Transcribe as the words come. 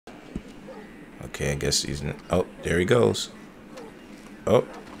Okay, I guess he's... Oh, there he goes. Oh.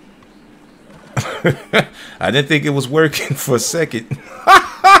 I didn't think it was working for a second.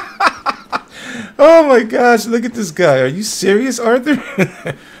 Oh my gosh, look at this guy. Are you serious, Arthur?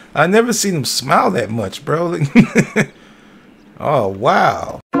 I never seen him smile that much, bro. Oh,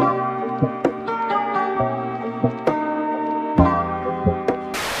 wow.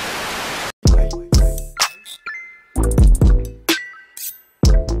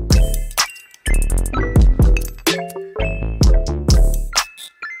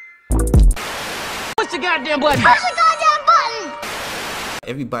 Push the goddamn button. Push the goddamn button.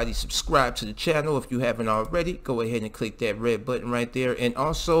 Everybody subscribe to the channel if you haven't already. Go ahead and click that red button right there, and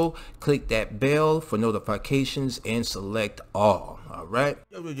also click that bell for notifications and select all. All right.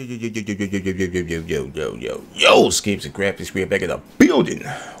 Yo, Scapes and Graphics, we are back in the building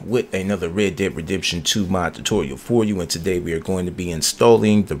with another Red Dead Redemption 2 mod tutorial for you, and today we are going to be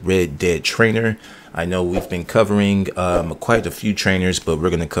installing the Red Dead Trainer. I know we've been covering quite a few trainers, but we're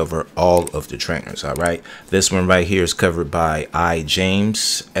going to cover all of the trainers. All right, this one right here is covered by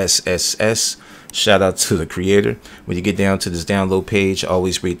James SSS. Shout out to the creator. When you get down to this download page,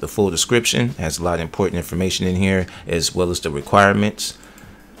 always read the full description. It has a lot of important information in here, as well as the requirements.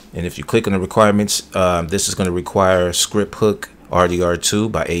 And if you click on the requirements, this is going to require script hook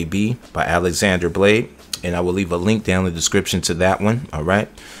RDR2 by AB by Alexander Blade, and I will leave a link down in the description to that one. All right.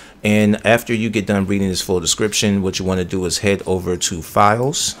 And after you get done reading this full description, what you want to do is head over to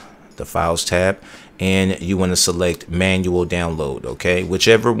Files, the Files tab, and you want to select Manual Download. Okay,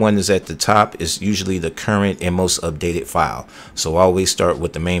 whichever one is at the top is usually the current and most updated file. So always start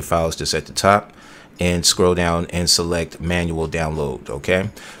with the main files that's at the top and scroll down and select Manual Download.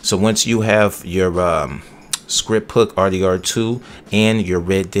 Okay, so once you have your script hook RDR2 and your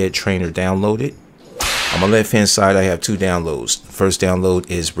Red Dead Trainer downloaded, on my left hand side I have two downloads. The first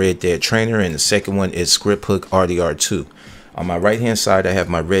download is Red Dead Trainer, and the second one is script hook RDR2. On my right hand side I have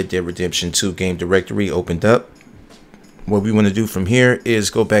my Red Dead Redemption 2 game directory opened up. What we want to do from here is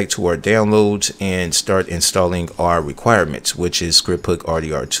go back to our downloads and start installing our requirements, which is script hook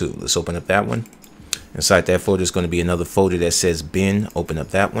RDR2. Let's open up that one. Inside that folder is going to be another folder that says bin. Open up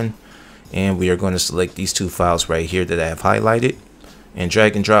that one, and we are going to select these two files right here that I have highlighted and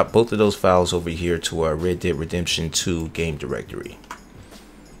drag and drop both of those files over here to our Red Dead Redemption 2 game directory.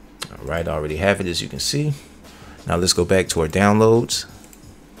 All right, I already have it, as you can see. Now let's go back to our downloads.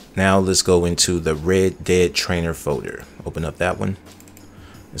 Now let's go into the Red Dead Trainer folder. Open up that one.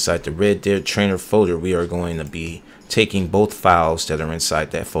 Inside the Red Dead Trainer folder, we are going to be taking both files that are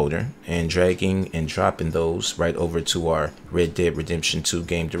inside that folder and dragging and dropping those right over to our Red Dead Redemption 2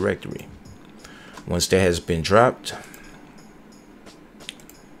 game directory. Once that has been dropped,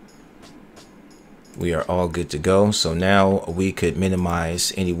 we are all good to go. So now we could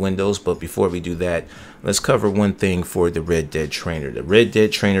minimize any windows, but before we do that, let's cover one thing for the Red Dead Trainer. The Red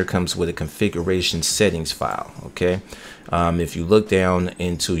Dead Trainer comes with a configuration settings file. Okay, if you look down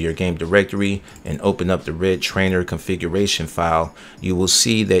into your game directory and open up the Red Trainer configuration file, you will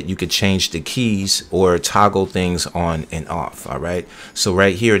see that you could change the keys or toggle things on and off. All right, so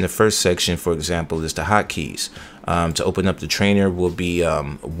right here in the first section, for example, is the hotkeys. To open up the trainer will be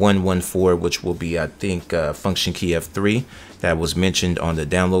 114, which will be, I think, function key F3 that was mentioned on the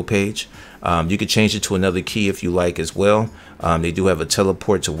download page. You could change it to another key if you like as well. They do have a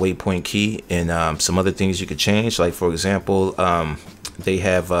teleport to waypoint key and some other things you could change. Like, for example, they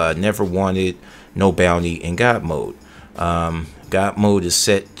have never wanted, no bounty, and God mode. God mode is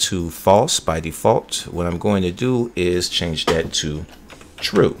set to false by default. What I'm going to do is change that to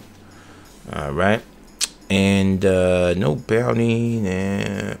true. All right. And no bounty.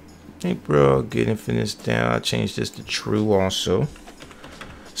 Nah. Hey bro, getting finished down. I'll change this to true also.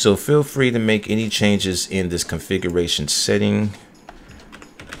 So feel free to make any changes in this configuration setting.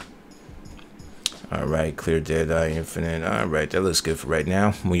 All right, clear Deadeye Infinite. All right, that looks good for right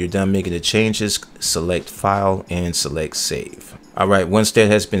now. When you're done making the changes, select File and select Save. All right, once that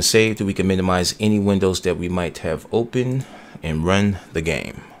has been saved, we can minimize any windows that we might have open and run the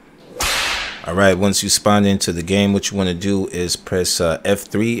game. All right, once you spawn into the game, what you want to do is press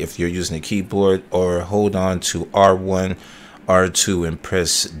F3 if you're using a keyboard, or hold on to R1, R2 and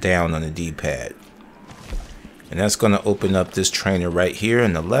press down on the D-pad. And that's going to open up this trainer right here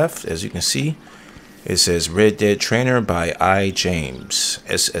on the left. As you can see, it says Red Dead Trainer by James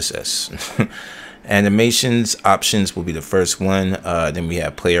SSS. Animations options will be the first one. Then we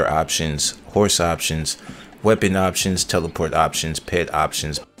have player options, horse options, weapon options, teleport options, pet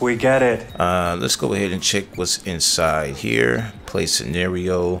options. We get it. Let's go ahead and check what's inside here. Play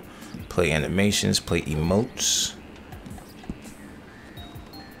scenario, play animations, play emotes.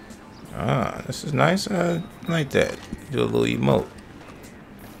 Ah, this is nice. I like that. Do a little emote.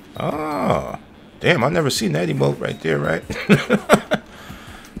 Oh, damn, I've never seen that emote right there, right?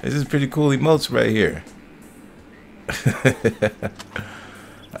 This is pretty cool emotes right here.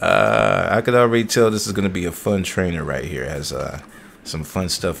 I could already tell this is going to be a fun trainer right here. It has some fun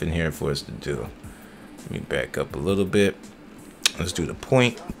stuff in here for us to do. Let me back up a little bit. Let's do the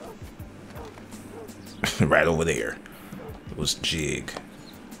point. Right over there. It was jig.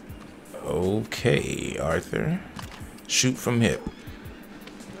 Okay, Arthur. Shoot from hip.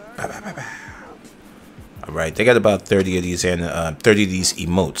 Alright, they got about 30 of these and 30 of these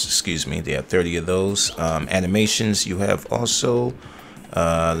emotes, excuse me. They have 30 of those. Animations you have also.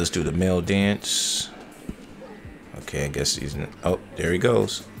 Let's do the male dance. Okay, I guess he's oh, there he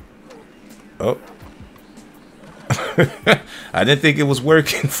goes. Oh. I didn't think it was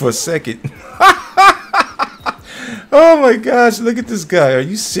working for a second. Oh my gosh, look at this guy. Are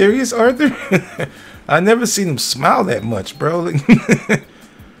you serious, Arthur? I never seen him smile that much, bro.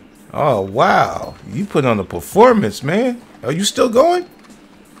 Oh, wow. You put on a performance, man. Are you still going?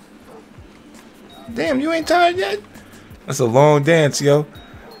 Damn, you ain't tired yet? That's a long dance, yo.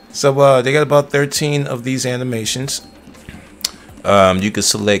 So, they got about 13 of these animations. You can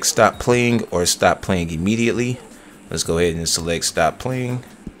select stop playing or stop playing immediately. Let's go ahead and select stop playing.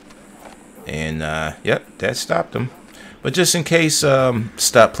 And, yep, that stopped them. But just in case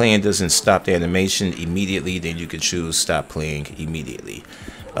stop playing doesn't stop the animation immediately, then you can choose stop playing immediately.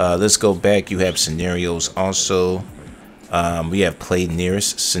 Let's go back. You have scenarios also. We have play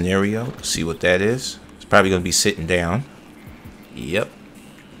nearest scenario. See what that is. It's probably going to be sitting down. Yep.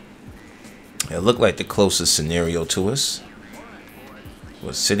 It looked like the closest scenario to us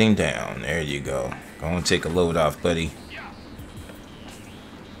was sitting down. There you go. Go and take a load off, buddy.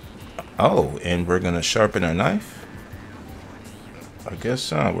 Oh, and we're going to sharpen our knife. I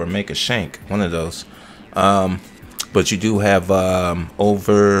guess we'll make a shank. One of those. But you do have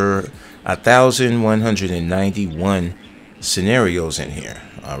over 1,191 scenarios in here.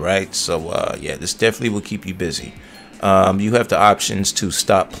 Alright, so yeah, this definitely will keep you busy. You have the options to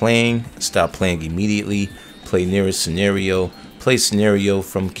stop playing immediately, play nearest scenario, play scenario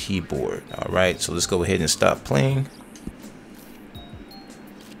from keyboard. Alright, so let's go ahead and stop playing.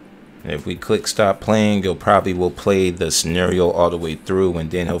 And if we click stop playing, it probably will play the scenario all the way through,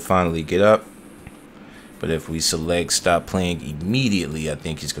 and then he'll finally get up. But if we select stop playing immediately, I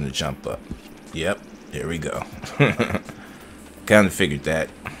think he's going to jump up. Yep, there we go. Kind of figured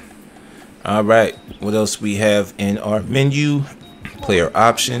that. Alright, what else we have in our menu? Player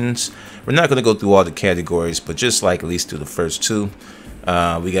options. We're not going to go through all the categories, but just like at least through the first two.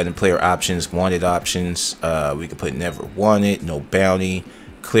 We got in player options, wanted options. We can put never wanted, no bounty,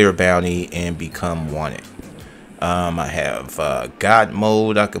 clear bounty, and become wanted. I have God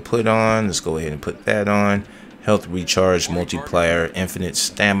mode I could put on. Let's go ahead and put that on. Health recharge multiplier, infinite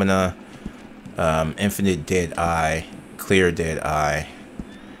stamina, infinite dead eye, clear dead eye,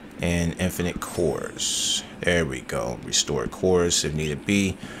 and infinite cores. There we go. Restore cores if need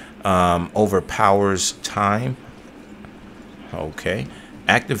be. Overpowers time. Okay.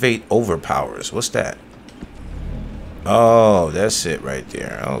 Activate overpowers. What's that? Oh, that's it right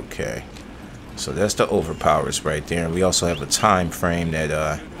there. Okay. So that's the overpowers right there. And we also have a time frame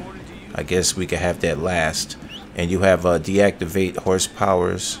that I guess we could have that last. And you have deactivate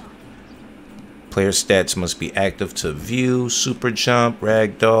horsepowers. Player stats must be active to view, super jump,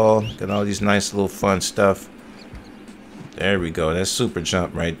 ragdoll. Got all these nice little fun stuff. There we go. That's super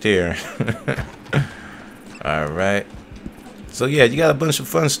jump right there. All right. So yeah, you got a bunch of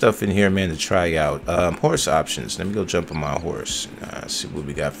fun stuff in here, man, to try out. Horse options. Let me go jump on my horse. See what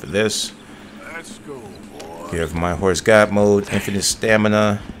we got for this. Let's go, boy. Here's my horse god mode, infinite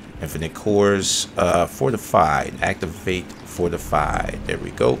stamina, infinite cores, fortified. Activate fortified. There we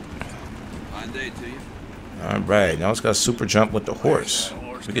go. Fine day to you. All right, now it's got super jump with the horse.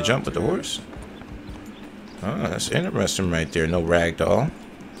 We can jump with the horse. Oh, that's interesting right there. No ragdoll.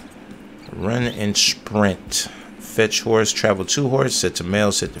 Run and sprint. Fetch horse, travel to horse, set to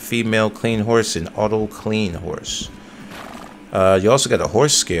male, set to female, clean horse, and auto clean horse. You also got a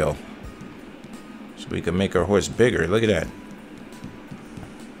horse scale. So we can make our horse bigger. Look at that.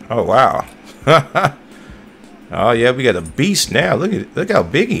 Oh, wow. Oh, yeah, we got a beast now. Look how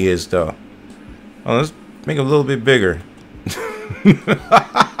big he is, though. Oh, let's make him a little bit bigger.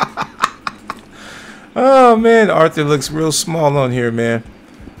 Oh, man, Arthur looks real small on here, man.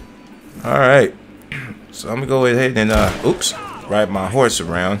 All right. So I'm gonna go ahead and oops, ride my horse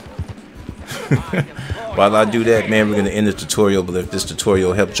around. While I do that, man, we're gonna end the tutorial. But if this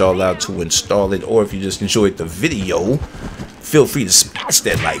tutorial helped y'all out to install it, or if you just enjoyed the video, feel free to smash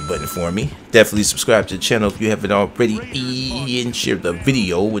that like button for me. Definitely subscribe to the channel if you haven't already, and share the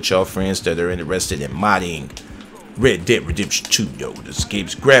video with y'all friends that are interested in modding Red Dead Redemption 2. Yo, this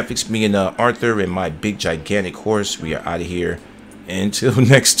game's graphics. Me and Arthur and my big gigantic horse. We are out of here. Until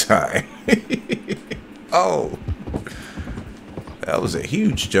next time. Oh, that was a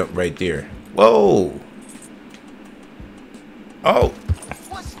huge jump right there. Whoa. Oh.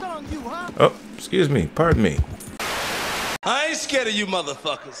 What stung you, huh? Oh, excuse me. Pardon me. I ain't scared of you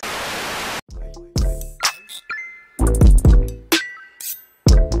motherfuckers.